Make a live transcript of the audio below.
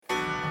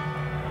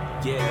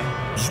Yeah.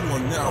 You are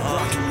now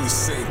rocking with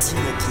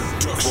Santino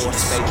Productions.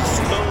 Boss Major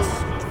Slow.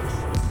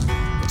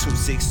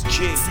 26G.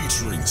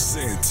 Featuring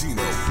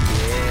Santino.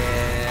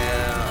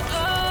 Yeah.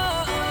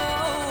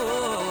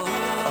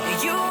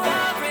 You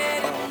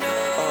already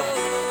know.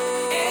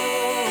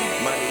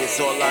 Money is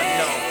all I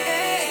know.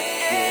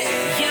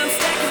 Yeah, I'm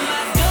stacking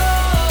my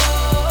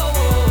dough.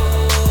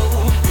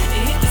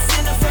 Hit the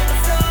center from the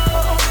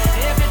floor.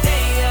 Every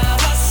day I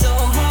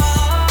hustle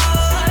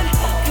hard,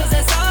 'cause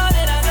that's all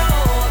that I know.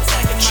 I'm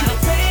stacking my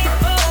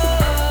paper.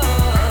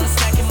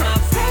 Stacking my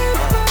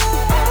paper.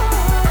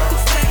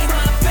 Stacking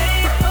my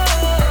paper.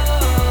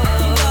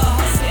 You gotta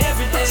hustle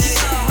every day. You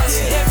gotta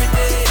hustle every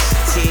day.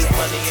 Keep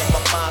money in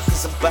my mind,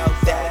 'cause I'm about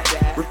that.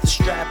 Rip the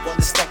strap on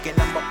the stack and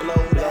I'ma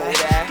blow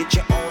that. Get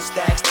your own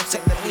stacks, don't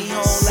take that we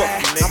hold that.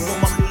 I'm on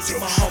my music,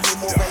 my homie,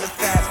 more than the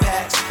fat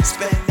packs.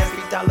 Spend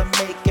every dollar,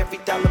 make every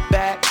dollar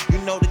back. You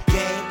know the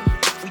game,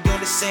 if we on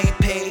the same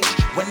page.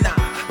 When I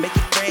make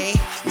it rain,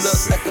 look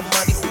like a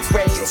money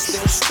parade.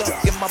 Still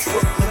stuck in my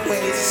Brooklyn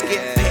ways, it's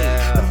getting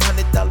paid. Them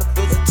 $100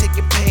 bills will take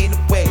your pain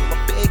away. My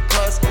big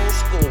cuz old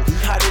school, he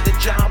hotter than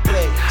John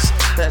Blaze.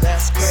 Now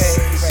that's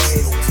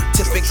crazy,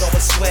 tipping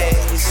going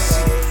sways.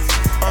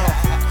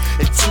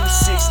 And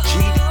 26G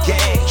the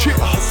gang.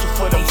 I hustle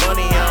for the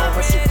money, I don't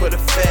hustle for the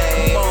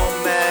fame. Come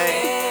on, man.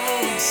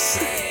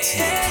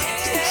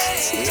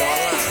 We all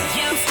out.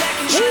 Yeah, I'm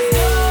stacking my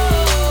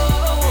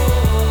dough.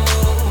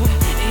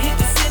 Hit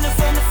the center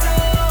from the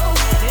floor.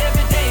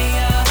 Every day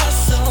I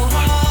hustle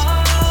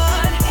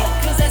hard,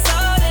 'cause that's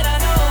all that I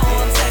know.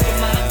 I'm stacking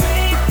my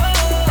paper.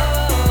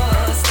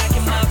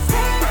 Stacking my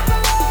paper.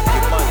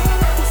 Get money.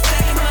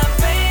 Stacking my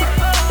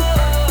paper.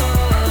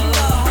 You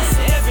gotta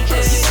hustle every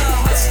day. You gotta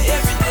hustle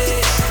every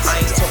day. I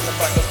ain't talking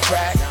about no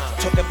crack,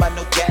 talking about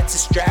no gats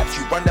and straps.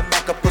 You run the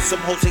Mac up, put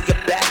some hoes in your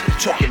back. I'm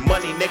talking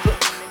money, nigga.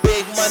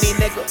 Big money,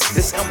 nigga.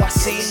 This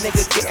NYC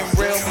nigga getting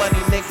real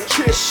money, nigga.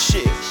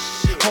 Shit.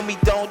 Homie,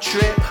 don't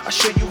trip. I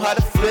show you how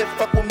to flip.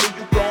 Fuck with me,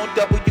 you gon'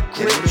 double your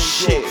grip.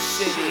 Shit.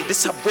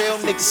 This how real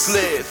niggas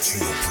live.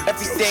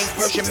 Everything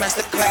Persian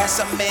masterclass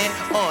I'm in.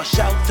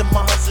 Shout out to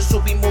my hustlers who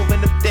be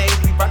moving them things.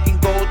 We rocking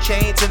gold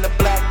chains and the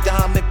black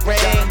diamond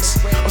rings.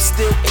 I'm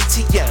still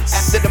ATM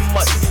after the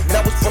money.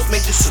 Now